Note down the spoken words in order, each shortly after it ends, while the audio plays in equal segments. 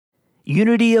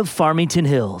Unity of Farmington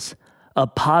Hills, a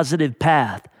positive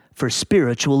path for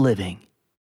spiritual living.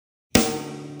 They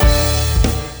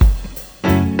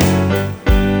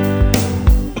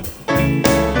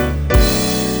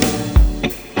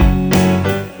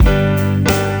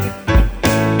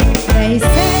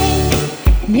say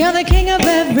you're the king of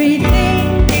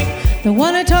everything, the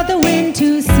one who taught the wind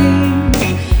to sing,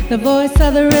 the voice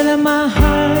of the rhythm my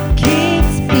heart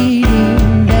keeps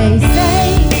beating. They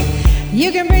say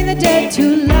you can bring the dead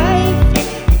to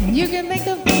life, and you can make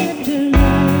the dead to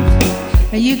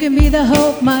life, and you can be the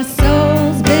hope my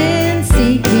soul's been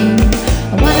seeking.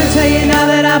 I want to tell you now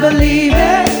that I believe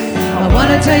it. I want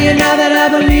to tell you now that I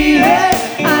believe it.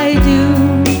 I do,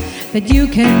 that you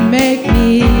can make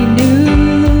me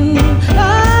new. Oh,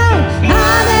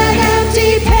 I'm an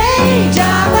empty page,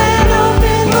 I'm an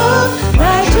open book,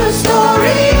 write your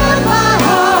story on my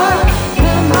heart.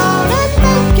 Come on and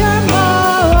make your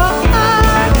mark.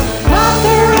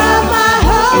 Author of my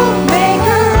hope,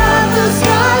 maker of the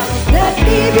stars, let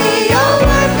me be your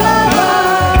work of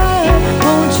art.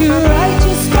 Won't you write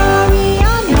your story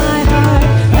on my heart?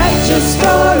 Write your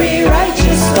story, write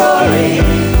your story.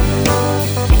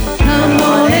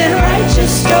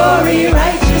 Story,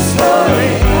 write your story,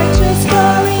 write your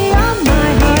story on my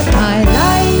heart. My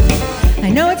life, I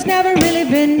know it's never really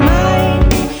been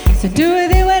mine, so do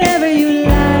with it whatever you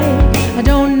like. I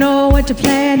don't know what your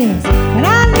plan is, but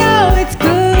I know it's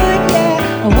good,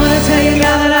 yeah. I wanna tell you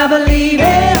now that I believe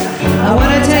it. I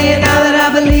wanna tell you now that I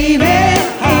believe it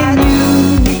in you,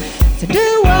 so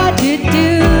do what you do.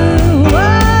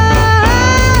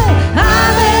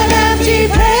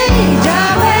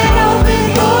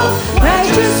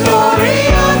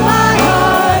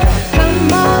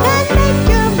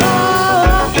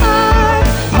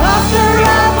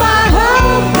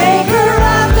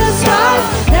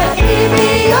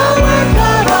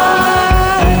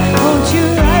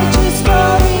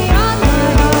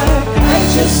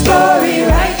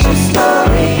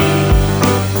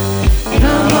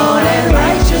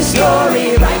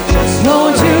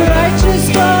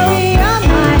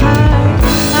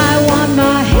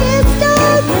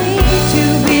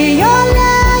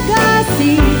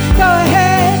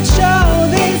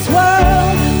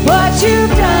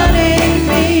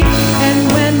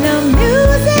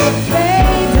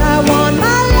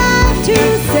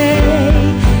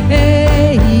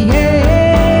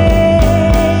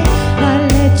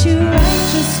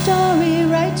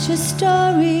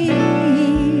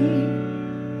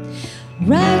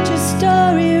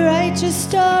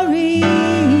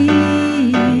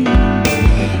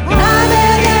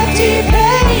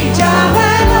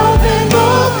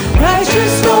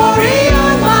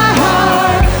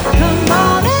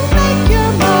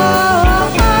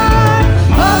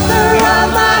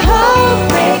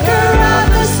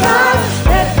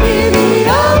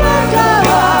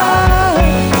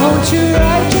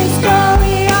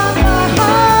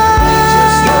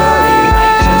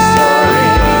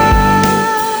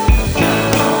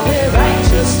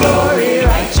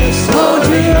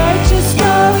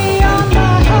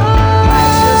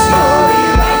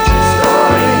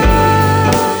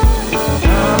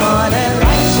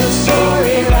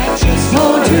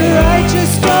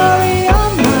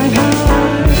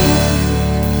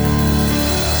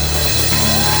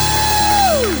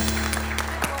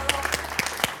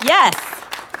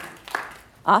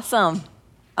 Awesome.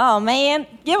 Oh, man.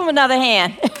 Give him another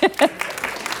hand.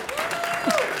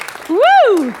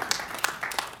 Woo!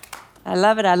 I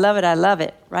love it. I love it. I love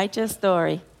it. Write your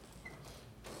story.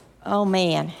 Oh,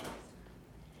 man.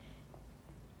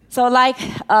 So like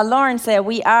Lauren said,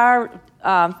 we are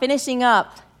finishing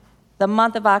up the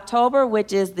month of October,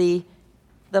 which is the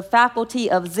faculty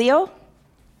of zeal.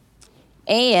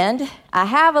 And I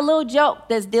have a little joke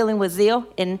that's dealing with zeal.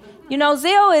 And, you know,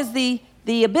 zeal is the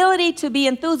ability to be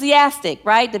enthusiastic,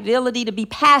 right? The ability to be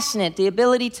passionate, the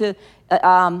ability to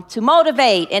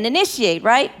motivate and initiate,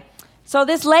 right? So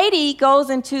this lady goes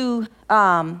into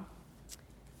a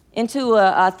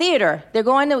theater. They're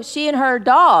going to, she and her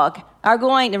dog are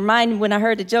going, when I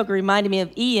heard the joke, it reminded me of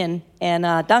Ian and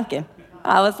Duncan.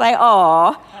 I was like,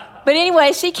 aw. But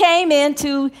anyway, she came in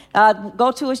to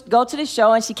go to the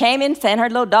show, and she came in, and her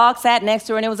little dog sat next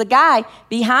to her, and there was a guy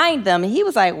behind them, and he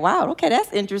was like, wow, okay,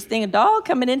 that's interesting, a dog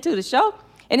coming into the show.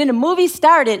 And then the movie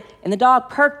started, and the dog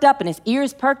perked up, and his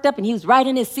ears perked up, and he was right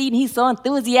in his seat, and he's so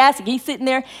enthusiastic. He's sitting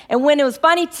there, and when it was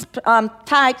funny parts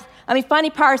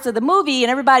of the movie, and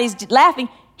everybody's laughing,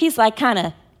 he's like kind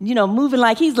of, moving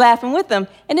like he's laughing with them.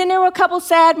 And then there were a couple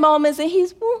sad moments, and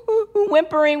he's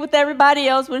whimpering with everybody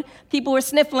else when people were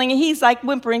sniffling, and he's like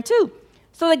whimpering too.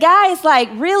 So the guy is like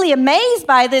really amazed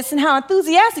by this and how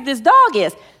enthusiastic this dog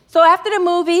is. So after the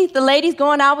movie, the lady's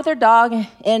going out with her dog,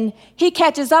 and he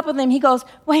catches up with him. He goes,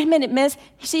 wait a minute, miss.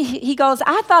 He goes,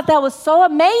 I thought that was so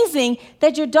amazing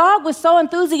that your dog was so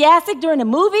enthusiastic during the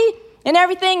movie and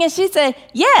everything. And she said,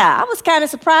 yeah, I was kind of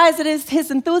surprised at his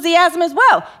enthusiasm as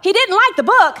well. He didn't like the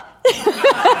book.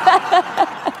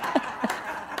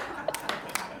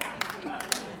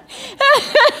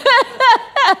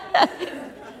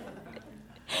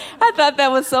 I thought that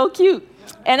was so cute.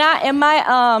 And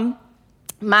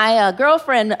my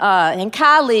girlfriend and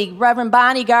colleague, Reverend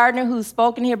Bonnie Gardner, who's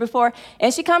spoken here before,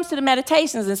 and she comes to the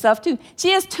meditations and stuff too. She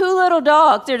has 2 little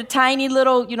dogs. They're the tiny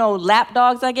little, lap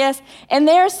dogs, I guess. And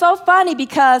they're so funny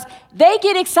because they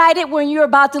get excited when you're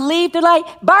about to leave. They're like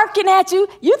barking at you.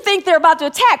 You think they're about to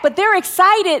attack, but they're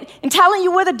excited and telling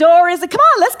you where the door is. And come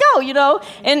on, let's go,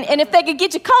 And if they could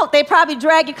get your coat, they'd probably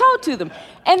drag your coat to them.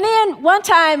 And then one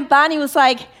time, Bonnie was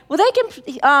like, well, they can,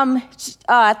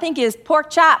 I think it's pork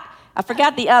chop. I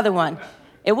forgot the other one.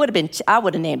 It would have been, I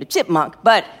would have named it Chipmunk,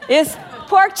 but it's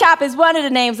pork chop is one of the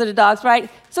names of the dogs, right?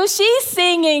 So she's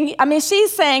saying,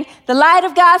 the light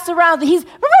of God surrounds her. He's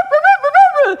barking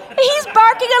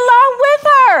along with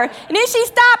her. And then she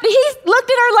stopped and he looked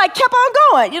at her like, kept on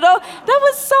going, That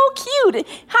was so cute.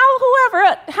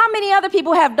 How many other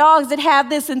people have dogs that have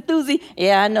this enthusiasm?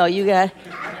 Yeah, I know, you got.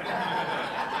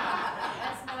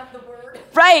 That's not the word.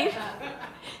 Right.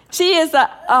 She is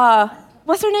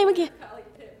what's her name again?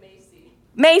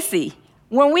 Macy.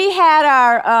 When we had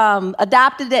our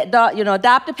adopted pet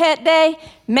day,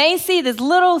 Macy, this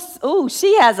little,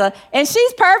 and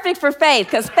she's perfect for Faith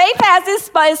because Faith has this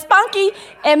spunky,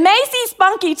 and Macy's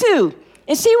spunky too.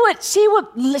 And she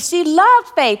loved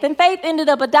Faith, and Faith ended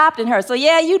up adopting her. So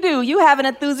yeah, you do. You have an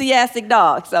enthusiastic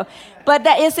dog. So, but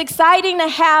it's exciting to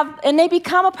have, and they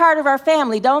become a part of our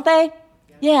family, don't they?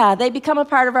 Yeah, they become a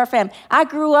part of our family. I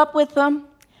grew up with them.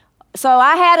 So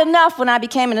I had enough when I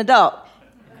became an adult.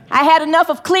 I had enough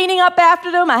of cleaning up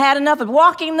after them. I had enough of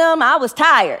walking them. I was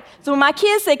tired. So when my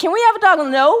kids said, can we have a dog?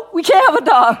 I'm, no, we can't have a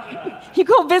dog. You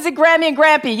go visit Grammy and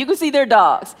Grampy. You can see their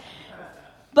dogs.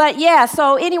 But yeah,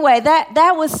 so anyway,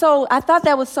 I thought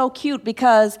that was so cute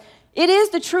because it is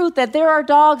the truth that there are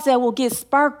dogs that will get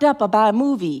sparked up about a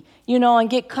movie, and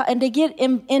they get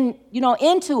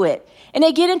into it. And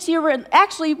they get into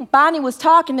actually, Bonnie was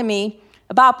talking to me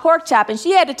about pork chop, and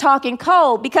she had to talk in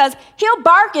code because he'll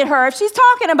bark at her if she's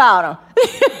talking about him.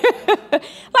 Like,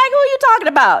 who are you talking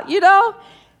about,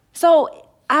 So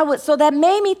that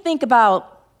made me think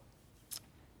about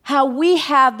how we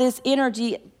have this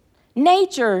energy.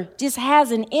 Nature just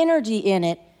has an energy in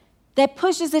it that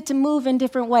pushes it to move in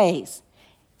different ways.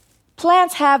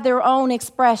 Plants have their own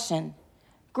expression.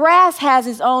 Grass has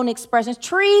its own expression.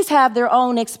 Trees have their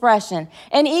own expression.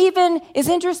 And even, it's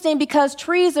interesting because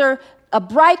trees are a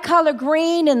bright color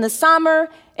green in the summer,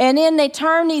 and then they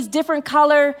turn these different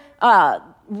color,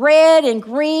 red and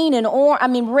green and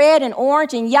red and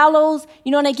orange and yellows,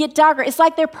 and they get darker. It's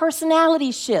like their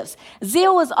personality shifts.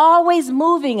 Zeal is always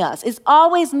moving us. It's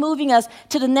always moving us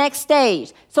to the next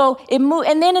stage. So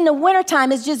and then in the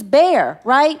wintertime, it's just bare,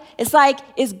 right? It's like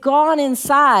it's gone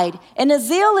inside. And the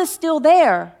zeal is still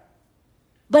there,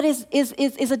 but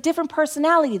it's a different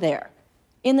personality there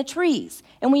in the trees.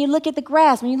 And when you look at the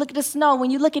grass, when you look at the snow, when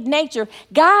you look at nature,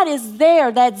 God is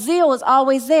there. That zeal is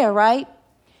always there, right?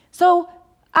 So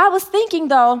I was thinking,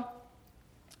 though,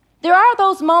 there are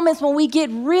those moments when we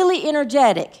get really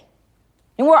energetic,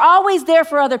 and we're always there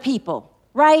for other people,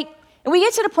 right? And we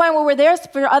get to the point where we're there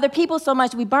for other people so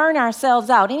much we burn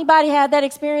ourselves out. Anybody had that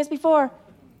experience before?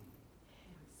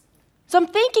 So I'm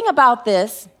thinking about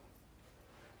this,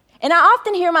 and I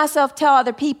often hear myself tell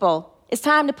other people, it's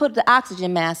time to put the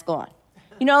oxygen mask on.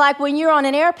 Like when you're on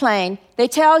an airplane, they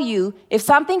tell you if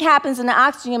something happens and the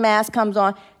oxygen mask comes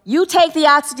on, you take the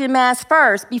oxygen mask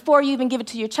first before you even give it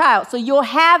to your child. So you'll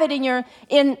have it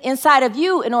inside of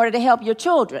you in order to help your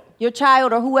children, your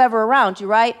child or whoever around you,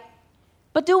 right?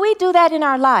 But do we do that in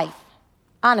our life?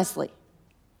 Honestly.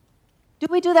 Do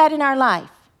we do that in our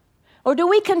life? Or do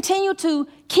we continue to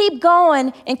keep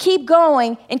going and keep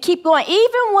going and keep going,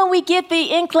 even when we get the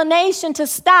inclination to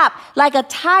stop, like a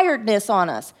tiredness on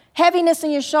us, heaviness in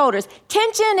your shoulders?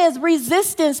 Tension is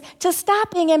resistance to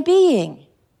stopping and being.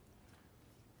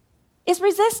 It's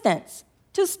resistance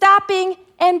to stopping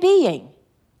and being.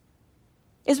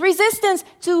 It's resistance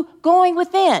to going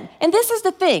within. And this is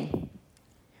the thing.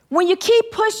 When you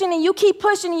keep pushing and you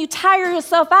tire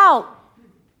yourself out,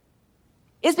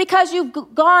 it's because you've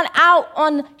gone out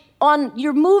on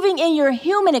you're moving in your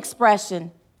human expression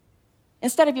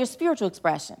instead of your spiritual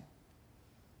expression.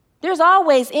 There's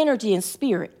always energy in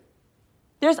spirit.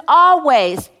 There's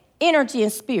always energy in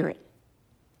spirit.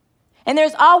 And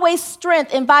there's always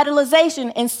strength and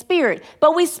vitalization in spirit.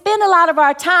 But we spend a lot of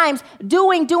our times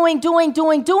doing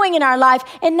in our life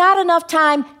and not enough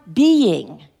time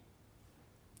being.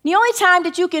 The only time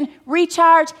that you can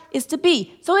recharge is to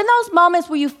be. So in those moments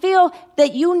where you feel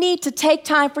that you need to take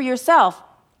time for yourself,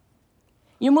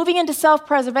 you're moving into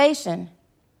self-preservation.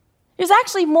 There's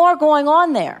actually more going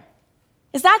on there.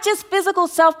 It's not just physical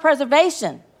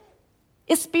self-preservation.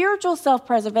 It's spiritual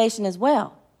self-preservation as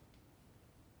well.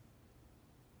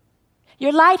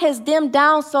 Your light has dimmed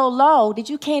down so low that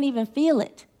you can't even feel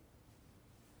it.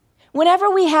 Whenever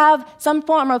we have some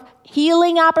form of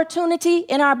healing opportunity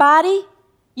in our body,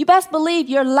 you best believe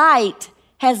your light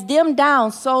has dimmed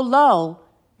down so low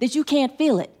that you can't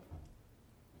feel it.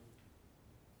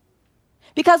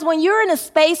 Because when you're in a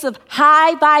space of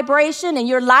high vibration and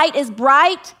your light is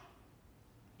bright,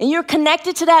 and you're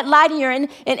connected to that light, and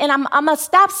I'm going to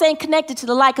stop saying connected to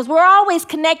the light, because we're always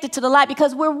connected to the light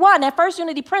because we're one. That first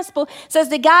unity principle says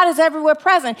that God is everywhere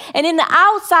present. And in the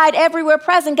outside, everywhere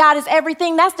present, God is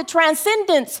everything. That's the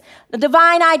transcendence, the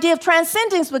divine idea of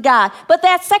transcendence with God. But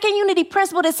that second unity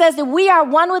principle that says that we are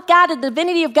one with God, the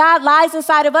divinity of God lies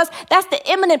inside of us, that's the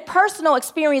immanent personal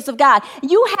experience of God.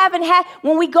 You haven't had,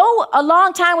 when we go a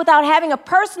long time without having a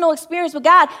personal experience with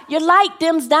God, your light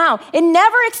dims down. It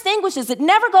never extinguishes. It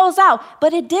never goes out,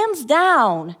 but it dims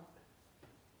down.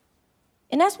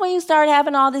 And that's when you start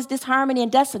having all this disharmony and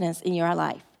dissonance in your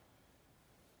life.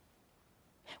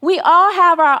 We all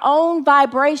have our own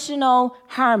vibrational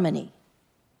harmony.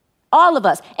 All of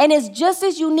us. And it's just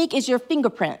as unique as your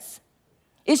fingerprints.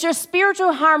 It's your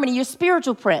spiritual harmony, your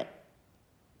spiritual print.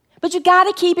 But you got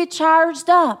to keep it charged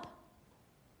up.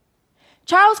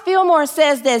 Charles Fillmore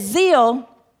says that zeal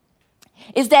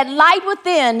is that light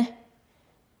within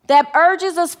that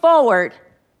urges us forward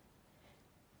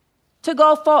to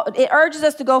go forward. It urges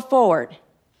us to go forward.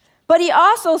 But he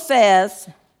also says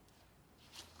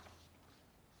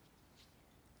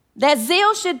that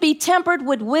zeal should be tempered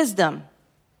with wisdom.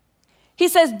 He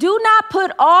says, do not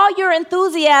put all your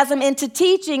enthusiasm into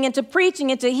teaching, into preaching,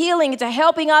 into healing, into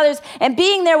helping others and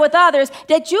being there with others,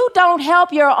 that you don't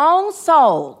help your own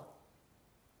soul.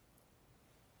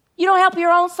 You don't help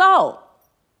your own soul.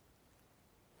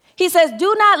 He says,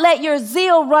 do not let your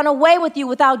zeal run away with you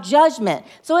without judgment.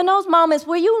 So in those moments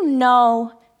where you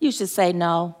know, you should say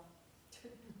no.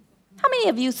 How many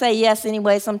of you say yes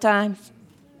anyway sometimes?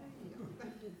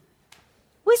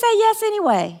 We say yes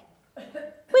anyway.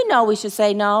 We know we should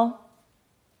say no.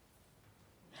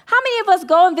 How many of us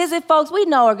go and visit folks we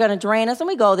know are going to drain us and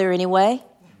we go there anyway?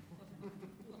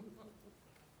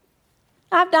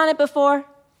 I've done it before.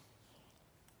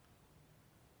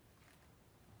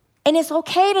 And it's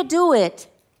okay to do it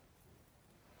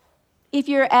if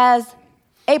you're, as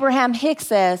Abraham Hicks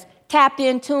says, tapped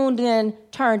in, tuned in,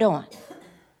 turned on.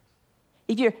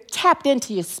 If you're tapped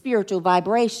into your spiritual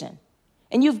vibration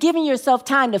and you've given yourself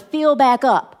time to fill back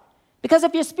up. Because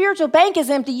if your spiritual bank is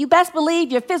empty, you best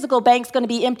believe your physical bank's going to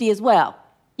be empty as well.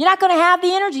 You're not going to have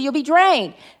the energy. You'll be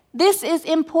drained. This is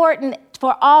important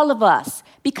for all of us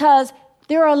because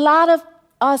there are a lot of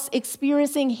us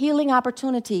experiencing healing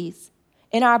opportunities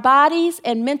in our bodies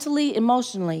and mentally,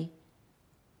 emotionally,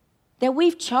 that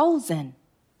we've chosen.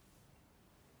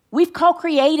 We've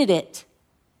co-created it.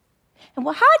 And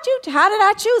well, how did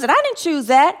I choose it? I didn't choose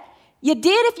that. You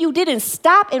did if you didn't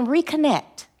stop and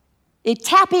reconnect.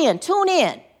 Tap in, tune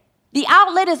in. The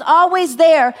outlet is always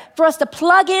there for us to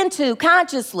plug into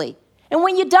consciously. And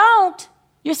when you don't,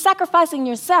 you're sacrificing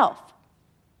yourself.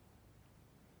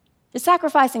 You're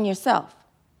sacrificing yourself.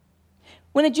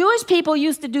 When the Jewish people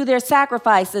used to do their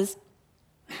sacrifices,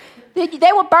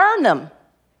 they would burn them.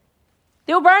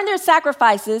 They would burn their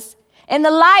sacrifices, and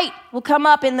the light will come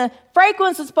up, and the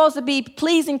fragrance is supposed to be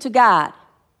pleasing to God.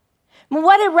 But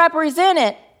what it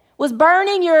represented was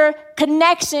burning your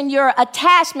connection, your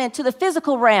attachment to the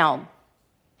physical realm,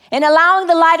 and allowing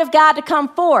the light of God to come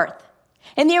forth.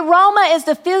 And the aroma is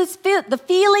the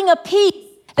feeling of peace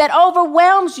that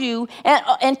overwhelms you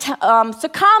and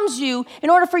succumbs you in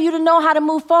order for you to know how to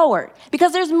move forward.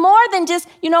 Because there's more than just,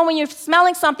 when you're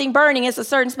smelling something burning, it's a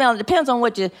certain smell. It depends on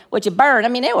what you burn. I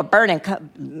mean, they were burning.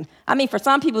 For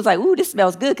some people, it's like, ooh, this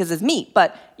smells good because it's meat.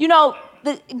 But,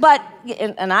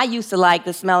 and I used to like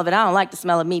the smell of it. I don't like the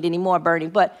smell of meat anymore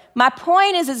burning. But my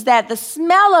point is that the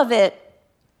smell of it,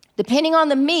 depending on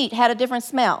the meat, had a different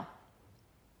smell.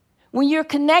 When you're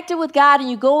connected with God and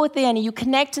you go within and you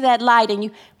connect to that light and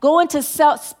you go into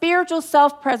spiritual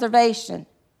self-preservation,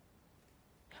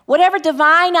 whatever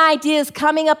divine idea is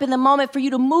coming up in the moment for you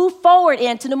to move forward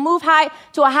in, to move high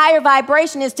to a higher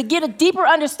vibration, is to get a deeper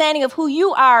understanding of who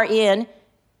you are in,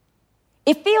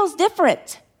 it feels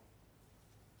different.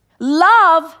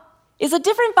 love is a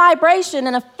different vibration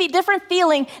and a different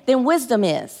feeling than wisdom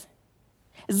is.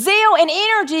 Zeal and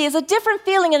energy is a different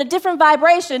feeling and a different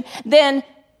vibration than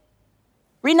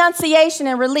renunciation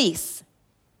and release.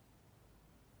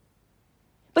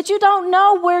 But you don't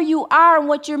know where you are and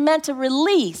what you're meant to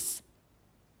release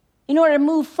in order to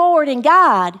move forward in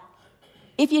God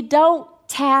if you don't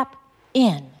tap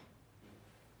in.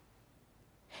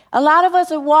 A lot of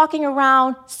us are walking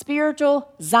around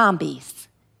spiritual zombies.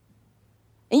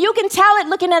 And you can tell it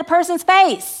looking at a person's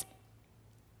face.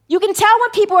 You can tell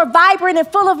when people are vibrant and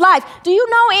full of life. Do you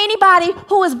know anybody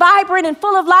who is vibrant and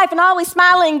full of life and always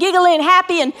smiling and giggling and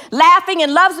happy and laughing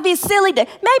and loves to be silly? Maybe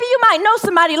you might know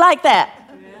somebody like that.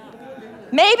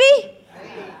 Maybe?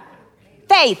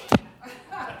 Faith.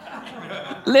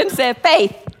 Lynn said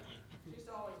faith.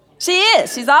 She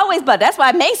is. She's always, but that's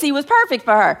why Macy was perfect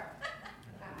for her.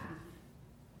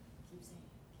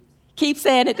 Keep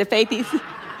saying it to Faithy.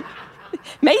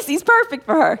 Macy's perfect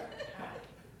for her.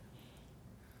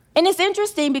 And it's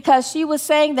interesting because she was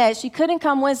saying that she couldn't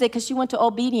come Wednesday because she went to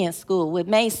obedience school with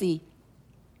Macy.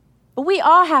 But we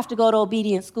all have to go to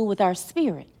obedience school with our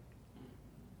spirit.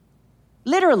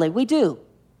 Literally, we do.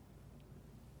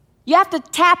 You have to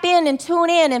tap in and tune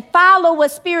in and follow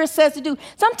what Spirit says to do.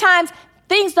 Sometimes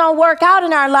things don't work out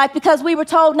in our life because we were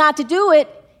told not to do it,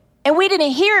 and we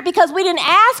didn't hear it because we didn't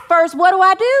ask first, what do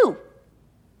I do?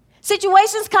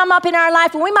 Situations come up in our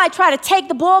life, and we might try to take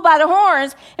the bull by the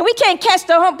horns, and we can't catch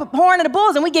the horn of the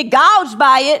bulls, and we get gouged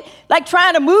by it, like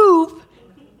trying to move.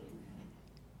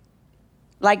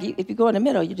 Like if you go in the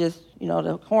middle, you just,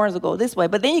 the horns will go this way,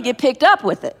 but then you get picked up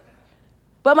with it.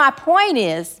 But my point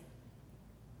is,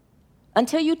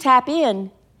 until you tap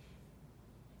in,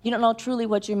 you don't know truly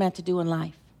what you're meant to do in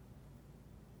life.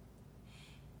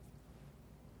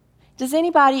 Does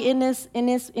anybody in this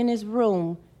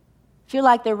room feel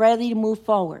like they're ready to move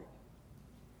forward?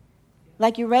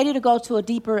 Like you're ready to go to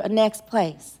a next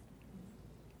place?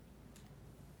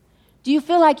 Do you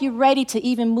feel like you're ready to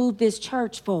even move this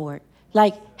church forward?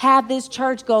 Like have this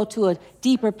church go to a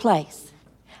deeper place?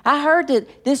 I heard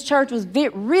that this church was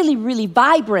really, really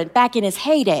vibrant back in its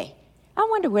heyday. I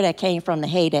wonder where that came from, the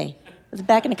heyday. Was it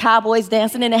back in the cowboys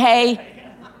dancing in the hay?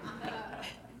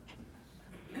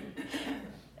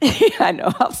 I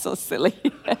know, I'm so silly.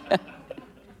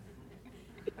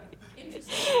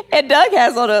 And Doug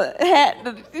has on a hat.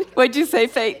 What'd you say,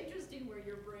 Faith? Interesting where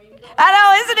your brain goes. I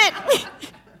know, isn't it?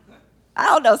 I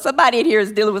don't know. Somebody in here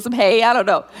is dealing with some hay. I don't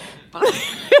know.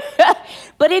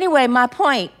 But anyway, my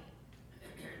point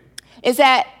is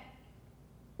that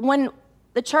when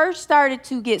the church started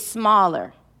to get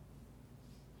smaller,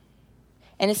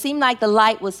 and it seemed like the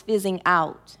light was fizzing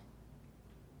out,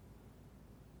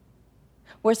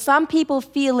 were some people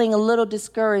feeling a little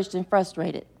discouraged and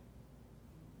frustrated?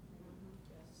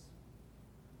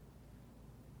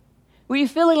 Were you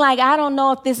feeling like, I don't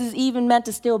know if this is even meant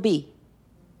to still be?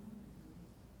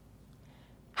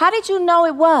 How did you know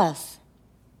it was?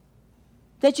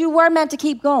 That you were meant to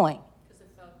keep going? Because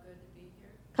it felt good to be here.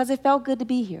 Because it felt good to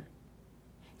be here.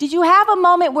 Did you have a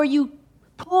moment where you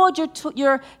pulled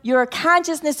your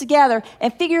consciousness together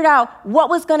and figured out what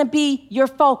was going to be your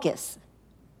focus?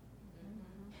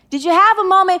 Did you have a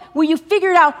moment where you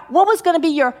figured out what was going to be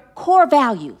your core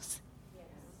values? Yes.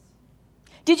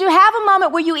 Did you have a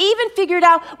moment where you even figured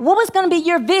out what was going to be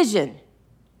your vision?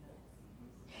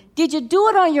 Did you do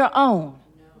it on your own?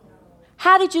 No.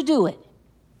 How did you do it?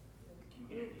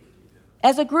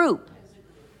 As a group.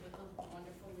 With a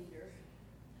wonderful leader.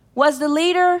 Was the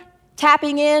leader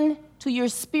tapping in to your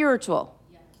spiritual?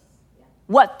 Yes.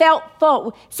 What felt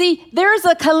full? See, there's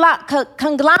a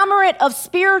conglomerate of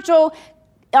spiritual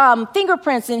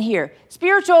fingerprints in here,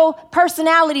 spiritual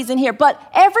personalities in here, but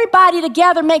everybody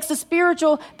together makes the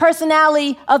spiritual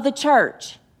personality of the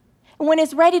church. And when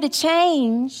it's ready to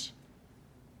change,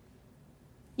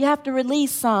 you have to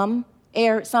release some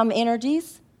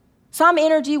energies. Some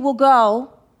energy will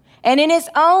go, and in its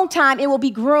own time, it will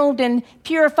be groomed and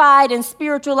purified and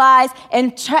spiritualized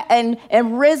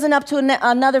and risen up to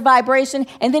another vibration,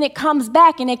 and then it comes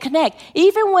back and it connects.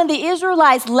 Even when the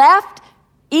Israelites left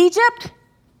Egypt,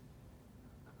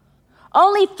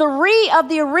 only 3 of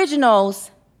the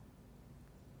originals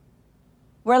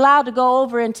were allowed to go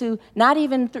over into, not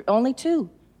even only 2,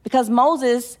 because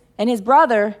Moses and his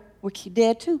brother were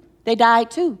dead too. They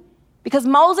died too. Because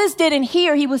Moses didn't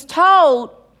hear. He was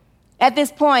told at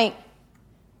this point,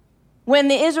 when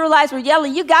the Israelites were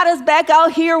yelling, you got us back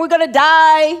out here, we're going to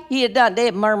die. They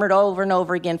had murmured over and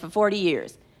over again for 40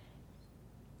 years.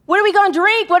 What are we going to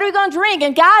drink? What are we going to drink?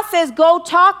 And God says, go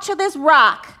talk to this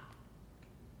rock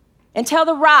and tell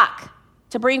the rock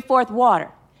to bring forth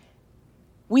water.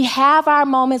 we have our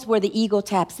moments where the ego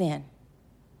taps in.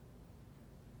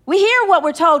 We hear what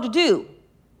we're told to do,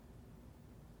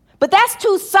 but that's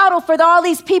too subtle for all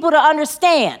these people to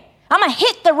understand. I'm going to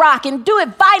hit the rock and do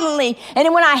it violently, and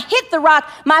then when I hit the rock,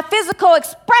 my physical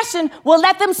expression will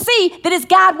let them see that it's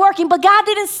God working, but God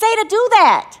didn't say to do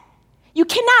that. You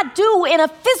cannot do in a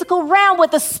physical realm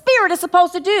what the spirit is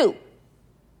supposed to do.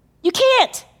 You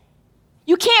can't.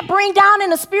 You can't bring down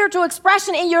in a spiritual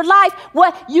expression in your life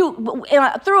what you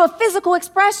through a physical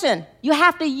expression. You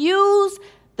have to use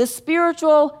the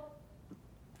spiritual,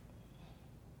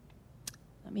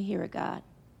 let me hear it, God,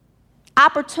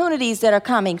 opportunities that are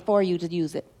coming for you to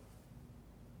use it.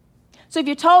 So if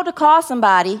you're told to call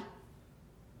somebody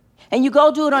and you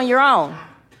go do it on your own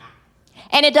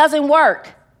and it doesn't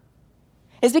work,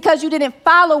 it's because you didn't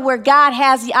follow where God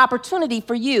has the opportunity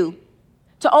for you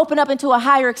to open up into a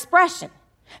higher expression.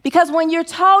 Because when you're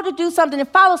told to do something and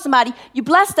follow somebody, you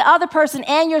bless the other person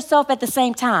and yourself at the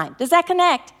same time. Does that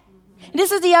connect? And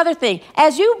this is the other thing.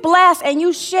 As you bless and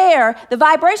you share, the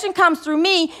vibration comes through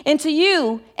me into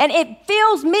you, and it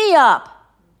fills me up.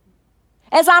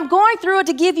 As I'm going through it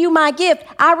to give you my gift,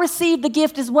 I receive the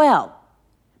gift as well.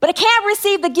 But I can't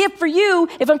receive the gift for you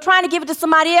if I'm trying to give it to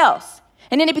somebody else.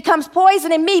 And then it becomes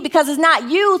poison in me because it's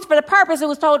not used for the purpose it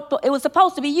was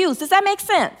supposed to be used. Does that make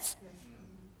sense?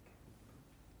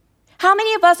 How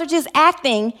many of us are just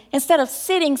acting instead of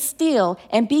sitting still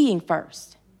and being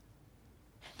first?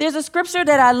 There's a scripture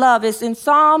that I love. It's in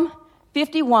Psalm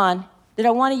 51 that I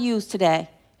want to use today.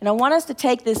 And I want us to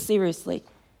take this seriously.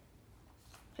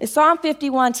 It's Psalm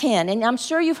 51:10, and I'm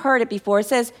sure you've heard it before. It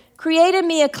says, "Create in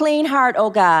me a clean heart,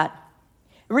 O God.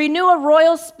 Renew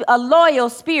a loyal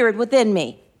spirit within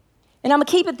me." And I'm going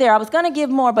to keep it there. I was going to give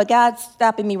more, but God's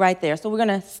stopping me right there. So we're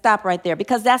going to stop right there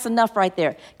because that's enough right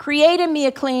there. Create in me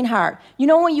a clean heart. You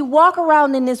know, when you walk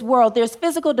around in this world, there's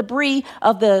physical debris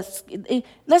of the...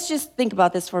 Let's just think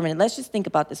about this for a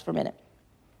minute.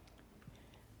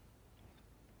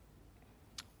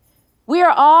 We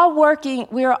are all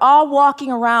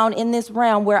walking around in this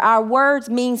realm where our words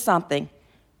mean something.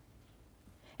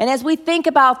 And as we think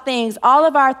about things, all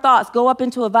of our thoughts go up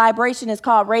into a vibration that's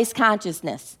called race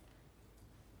consciousness.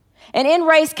 And in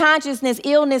race consciousness,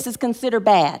 illness is considered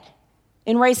bad.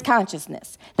 In race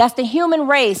consciousness. That's the human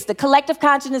race. The collective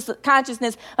consciousness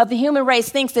of the human race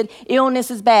thinks that illness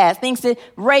is bad, thinks that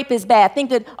rape is bad,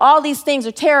 thinks that all these things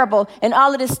are terrible and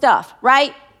all of this stuff,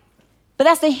 right? But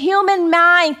that's the human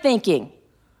mind thinking.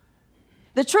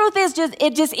 The truth is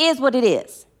it just is what it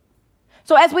is.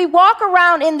 So as we walk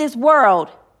around in this world,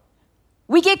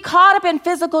 we get caught up in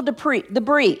physical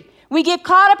debris. We get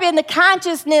caught up in the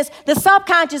consciousness, the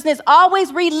subconsciousness,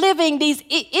 always reliving these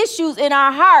issues in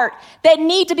our heart that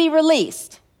need to be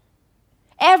released.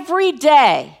 Every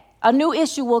day, a new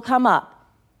issue will come up.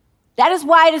 That is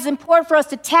why it is important for us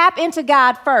to tap into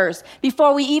God first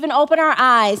before we even open our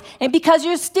eyes. And because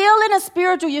you're still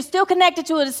you're still connected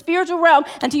to a spiritual realm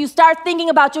until you start thinking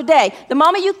about your day. The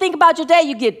moment you think about your day,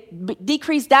 you get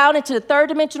decreased down into the third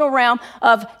dimensional realm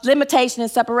of limitation and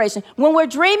separation. When we're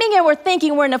dreaming and we're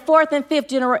thinking, we're in the fourth and fifth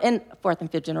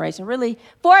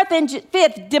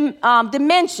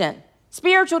dimension,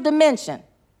 spiritual dimension.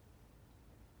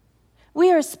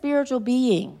 We are spiritual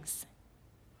beings.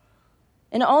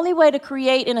 And the only way to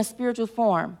create in a spiritual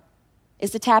form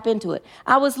is to tap into it.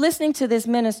 I was listening to this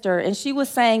minister, and she was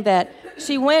saying that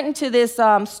she went into this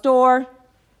store.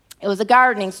 It was a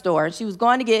gardening store. She was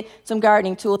going to get some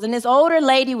gardening tools, and this older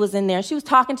lady was in there. She was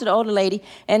talking to the older lady,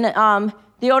 and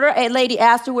the older lady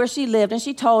asked her where she lived, and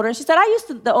she told her. And she said,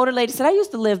 the older lady said, "I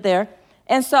used to live there."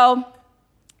 And so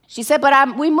she said,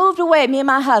 "But we moved away, me and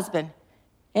my husband."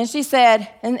 And she said,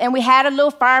 and we had a little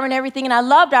farm and everything, and I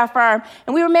loved our farm,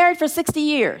 and we were married for 60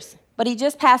 years, but he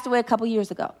just passed away a couple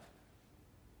years ago.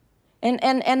 And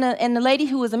the lady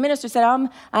who was a minister said,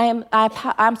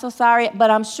 I'm so sorry,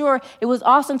 but I'm sure it was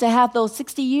awesome to have those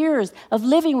 60 years of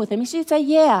living with him. And she said,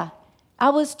 "Yeah, I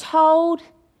was told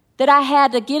that I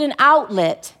had to get an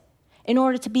outlet in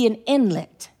order to be an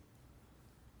inlet."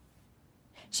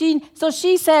 So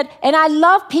she said, "And I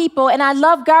love people and I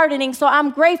love gardening, so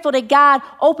I'm grateful that God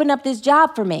opened up this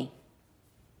job for me."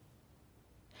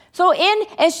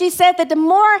 And she said that the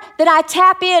more that I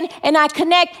tap in and I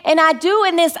connect and I do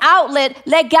in this outlet,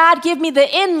 let God give me the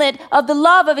inlet of the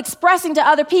love of expressing to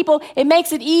other people, it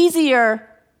makes it easier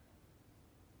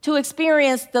to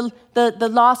experience the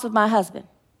loss of my husband.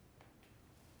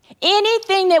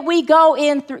 Anything that we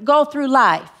go through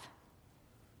life,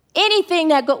 anything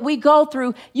that we go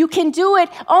through, you can do it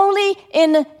only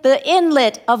in the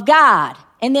inlet of God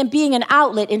and then being an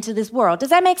outlet into this world. Does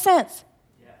that make sense?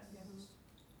 Yes.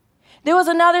 There was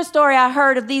another story I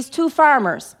heard of these two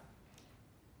farmers.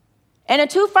 And the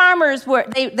two farmers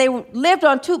they lived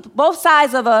on both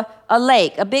sides of a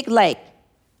lake, a big lake.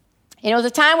 And it was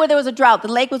a time where there was a drought. The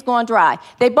lake was going dry.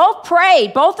 They both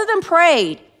prayed. Both of them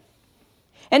prayed.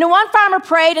 And the one farmer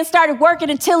prayed and started working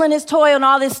and tilling his toil and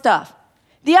all this stuff.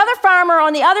 The other farmer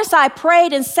on the other side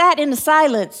prayed and sat in the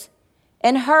silence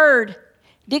and heard,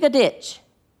 dig a ditch.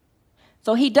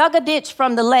 So he dug a ditch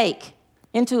from the lake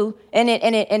and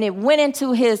it went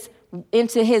into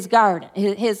his garden,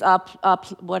 his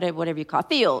whatever you call it,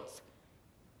 fields.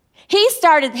 His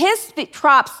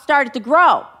crops started to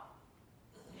grow.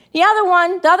 The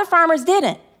other farmers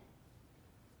didn't.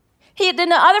 Then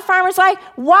the other farmer's like,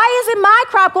 why isn't my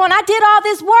crop going? I did all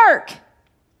this work.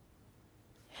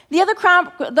 The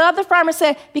other farmer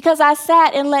said, because I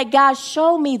sat and let God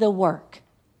show me the work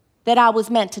that I was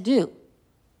meant to do,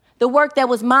 the work that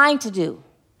was mine to do.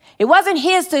 It wasn't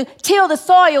his to till the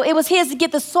soil. It was his to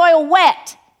get the soil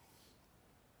wet.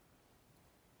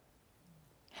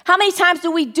 How many times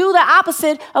do we do the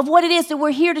opposite of what it is that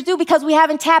we're here to do because we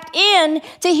haven't tapped in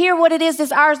to hear what it is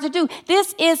that's ours to do?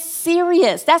 This is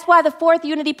serious. That's why the fourth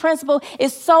unity principle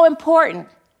is so important.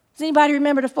 Does anybody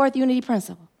remember the fourth unity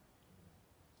principle?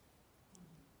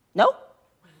 Nope.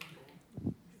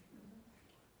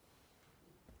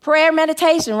 Prayer,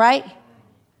 meditation, right?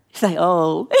 It's like,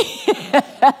 oh.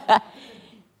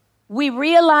 We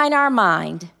realign our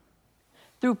mind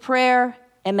through prayer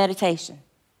and meditation.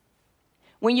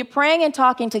 When you're praying and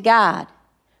talking to God,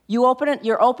 you're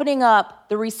opening up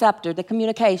the receptor, the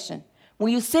communication.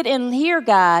 When you sit and hear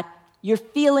God, you're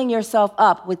filling yourself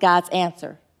up with God's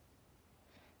answer.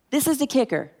 This is the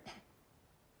kicker.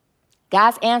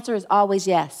 God's answer is always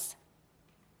yes.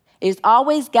 It is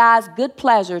always God's good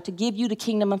pleasure to give you the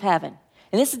kingdom of heaven.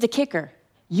 And this is the kicker.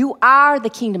 You are the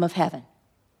kingdom of heaven.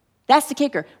 That's the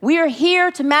kicker. We are here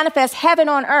to manifest heaven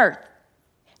on earth.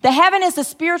 The heaven is the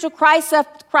spiritual Christ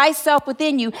self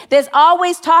within you that's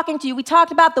always talking to you. We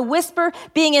talked about the whisper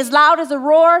being as loud as a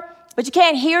roar, but you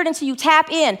can't hear it until you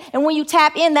tap in. And when you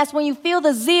tap in, that's when you feel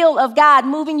the zeal of God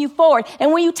moving you forward.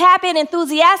 And when you tap in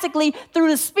enthusiastically through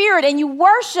the Spirit and you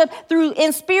worship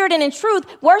in spirit and in truth,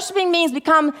 worshiping means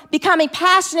becoming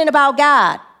passionate about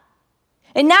God.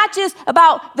 And not just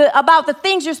about the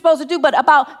things you're supposed to do, but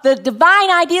about the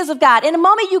divine ideas of God. In the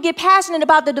moment you get passionate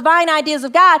about the divine ideas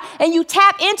of God and you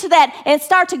tap into that and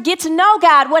start to get to know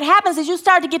God, what happens is you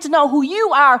start to get to know who you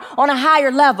are on a higher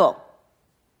level.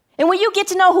 And when you get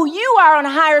to know who you are on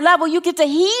a higher level, you get to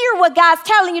hear what God's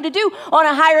telling you to do on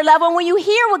a higher level. And when you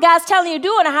hear what God's telling you to do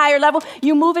on a higher level,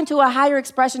 you move into a higher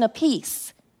expression of peace.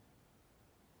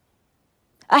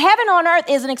 A heaven on earth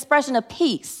is an expression of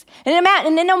peace. And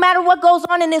then no matter what goes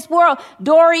on in this world,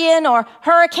 Dorian or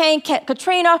Hurricane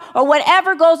Katrina or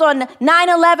whatever goes on,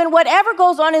 9/11, whatever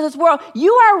goes on in this world,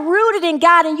 you are rooted in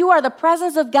God and you are the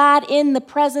presence of God in the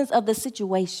presence of the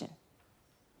situation.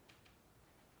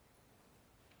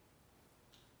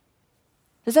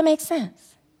 Does that make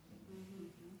sense?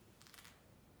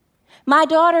 My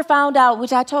daughter found out,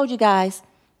 which I told you guys,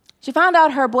 she found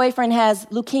out her boyfriend has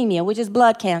leukemia, which is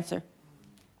blood cancer.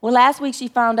 Well, last week she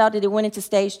found out that it went into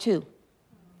stage 2.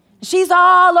 She's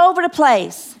all over the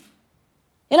place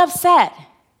and upset.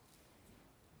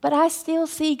 But I still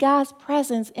see God's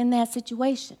presence in that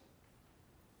situation.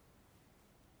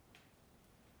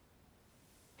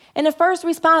 And the first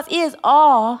response is,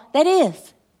 oh, that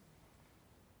is.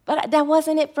 But that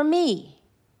wasn't it for me.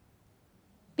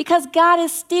 Because God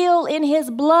is still in his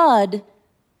blood.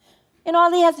 And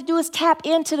all he has to do is tap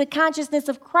into the consciousness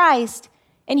of Christ.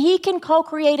 And he can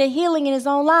co-create a healing in his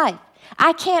own life.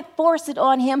 I can't force it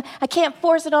on him. I can't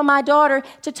force it on my daughter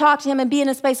to talk to him and be in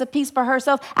a space of peace for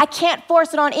herself. I can't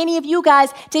force it on any of you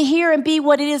guys to hear and be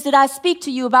what it is that I speak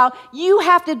to you about. You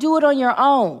have to do it on your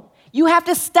own. You have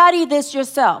to study this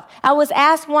yourself. I was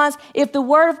asked once if the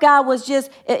Word of God was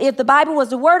if the Bible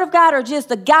was the Word of God or just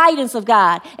the guidance of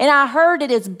God. And I heard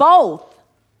it is both.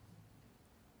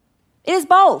 It is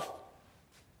both.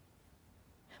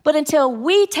 But until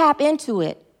we tap into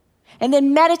it and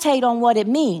then meditate on what it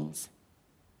means,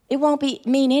 it won't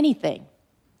mean anything.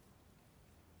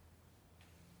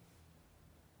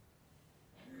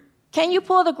 Can you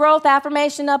pull the growth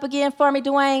affirmation up again for me,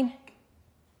 Dwayne?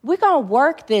 We're going to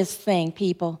work this thing,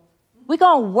 people. We're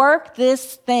going to work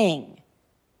this thing.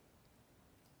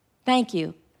 Thank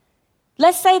you.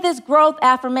 Let's say this growth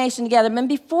affirmation together. And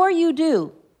before you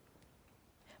do,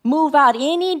 move out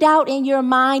any doubt in your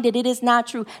mind that it is not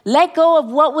true. Let go of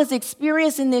what was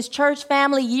experienced in this church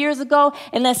family years ago,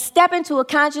 and let's step into a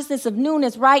consciousness of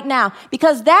newness right now.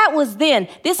 Because that was then.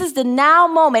 This is the now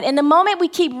moment. And the moment we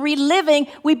keep reliving,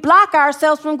 we block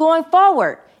ourselves from going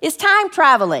forward. It's time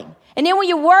traveling. And then when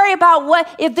you worry about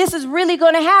if this is really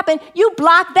going to happen, you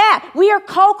block that. We are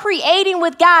co-creating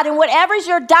with God, and whatever's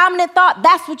your dominant thought,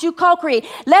 that's what you co-create.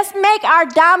 Let's make our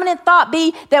dominant thought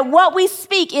be that what we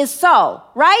speak is so,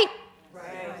 right?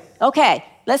 Right. Okay,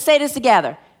 let's say this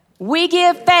together. We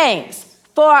give thanks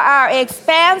for our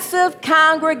expansive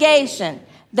congregation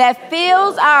that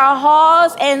fills our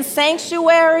halls and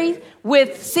sanctuaries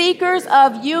with seekers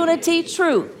of unity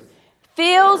truth.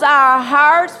 Fills our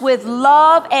hearts with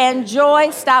love and joy.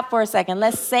 Stop for a second.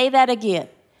 Let's say that again.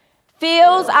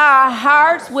 Fills our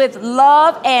hearts with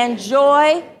love and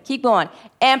joy. Keep going.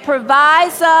 And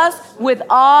provides us with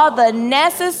all the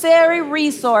necessary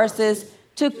resources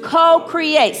to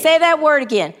co-create. Say that word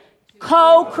again.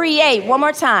 Co-create. One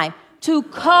more time. To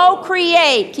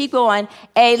co-create, keep going,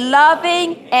 a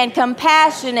loving and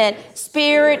compassionate,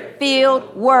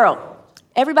 spirit-filled world.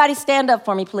 Everybody stand up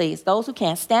for me, please. Those who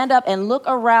can, stand up and look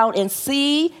around and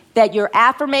see that your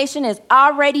affirmation is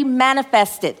already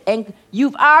manifested and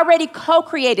you've already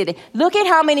co-created it. Look at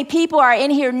how many people are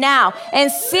in here now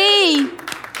and see.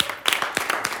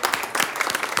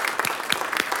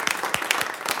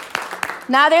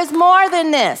 Now there's more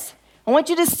than this. I want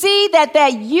you to see that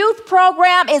youth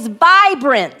program is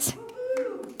vibrant.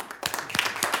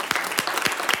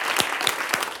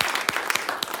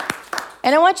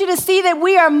 And I want you to see that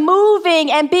we are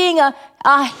moving and being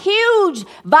a huge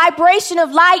vibration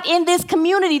of light in this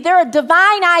community. There are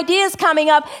divine ideas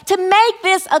coming up to make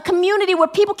this a community where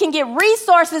people can get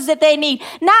resources that they need,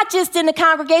 not just in the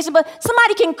congregation, but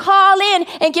somebody can call in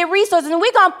and get resources. And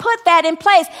we're going to put that in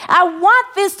place. I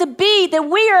want this to be that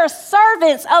we are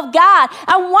servants of God.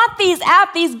 I want these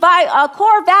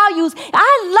core values.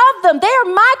 I love them. They are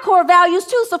my core values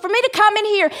too. So for me to come in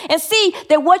here and see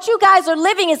that what you guys are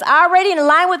living is already in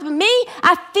line with me,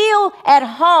 I feel at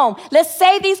home. Let's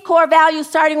say these core values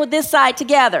starting with this side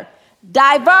together.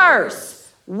 Diverse,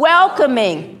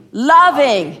 welcoming,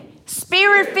 loving,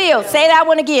 spirit-filled. Say that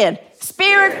one again.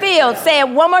 Spirit-filled. Say it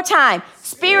one more time.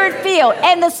 Spirit-filled.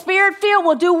 And the spirit-filled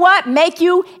will do what? Make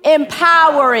you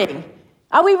empowering.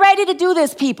 Are we ready to do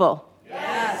this, people?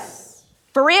 Yes.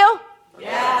 For real?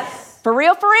 Yes. For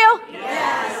real, for real?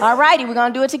 Yes. All righty, we're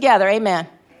going to do it together. Amen.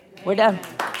 We're done.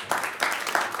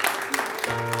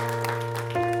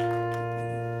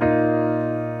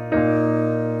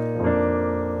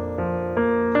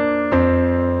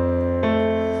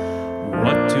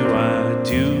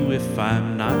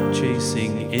 I'm not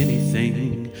chasing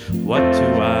anything? What do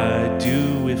I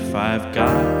do if I've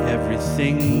got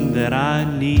everything that I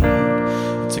need?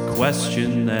 It's a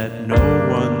question that no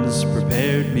one's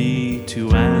prepared me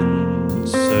to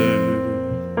answer.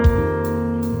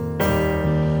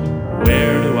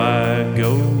 Where do I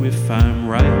go if I'm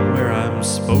right where I'm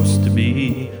supposed to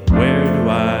be? Where do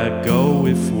I go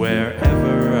if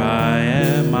wherever I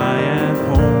am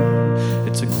home?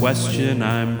 It's a question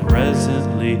I'm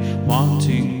presently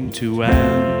wanting to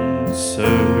answer.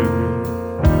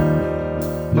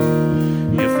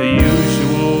 If the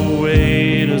usual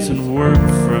way doesn't work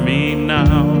for me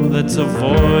now, that's a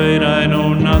void I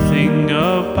know nothing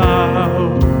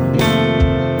about.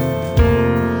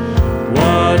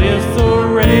 What if the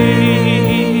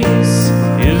race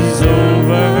is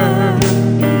over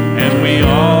and we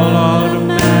all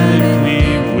automatically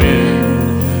win?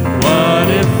 What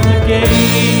if the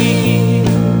game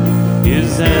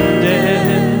is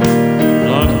ended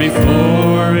long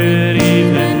before it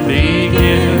even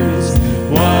begins?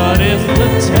 What if the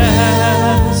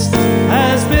test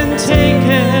has been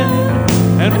taken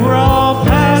and we're all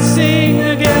passing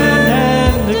again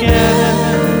and again?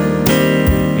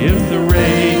 If the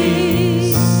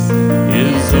race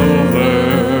is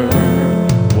over,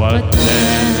 what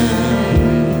then?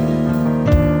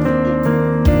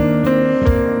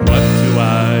 What do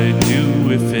I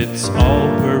do if it's all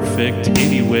perfect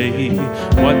anyway?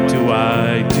 What do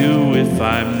I do if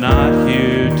I'm not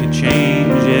here to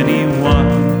change anyone?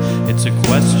 It's a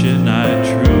question I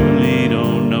truly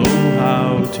don't know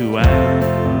how to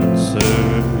answer.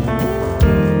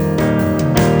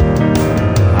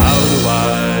 How do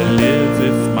I live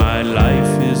if my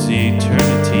life is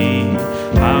eternity?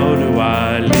 How do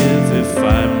I live if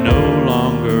I'm no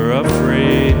longer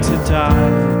afraid to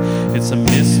die? It's a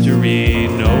mystery,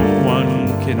 no one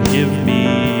can give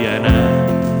me an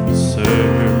answer.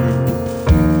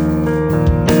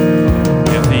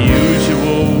 If the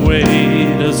usual way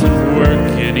doesn't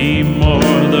work anymore,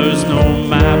 there's no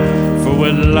map for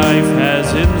what life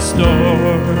has in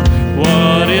store.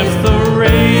 What if the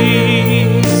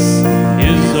race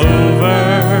is over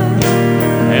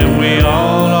and we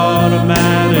all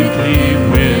automatically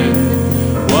win?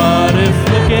 What if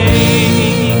the game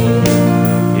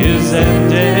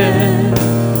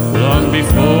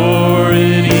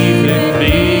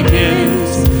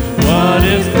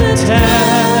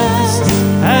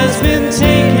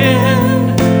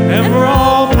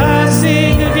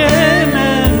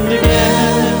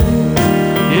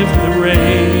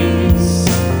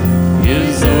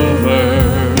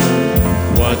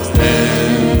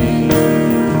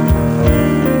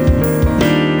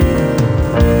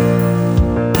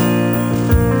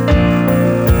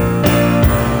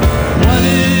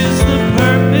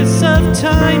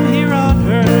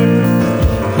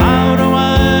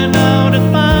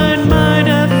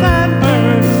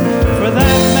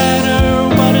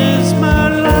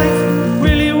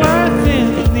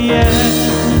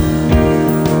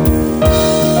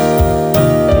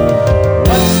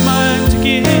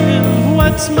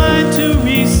it's mine to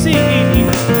receive.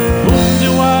 Whom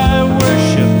do I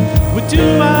worship? What do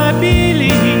I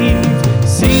believe?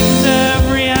 Seems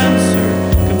every answer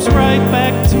comes right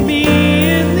back to me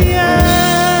in the end.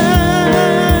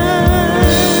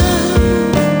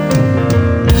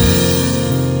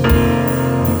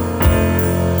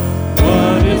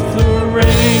 What if the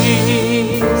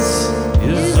race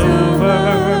is over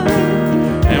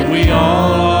and we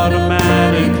all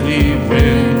automatically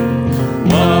win?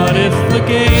 What if the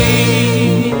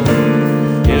game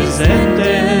is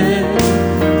ended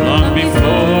long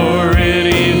before it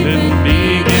even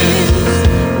begins?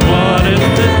 What if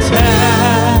the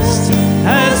test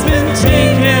has been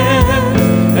taken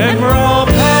and we're all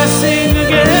passing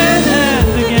again and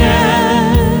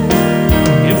again?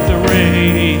 If the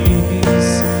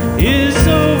race is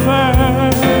over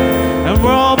and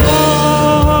we're all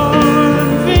born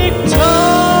victorious,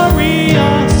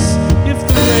 if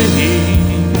the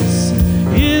race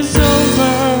is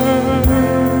over,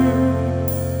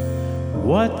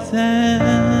 what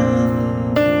then?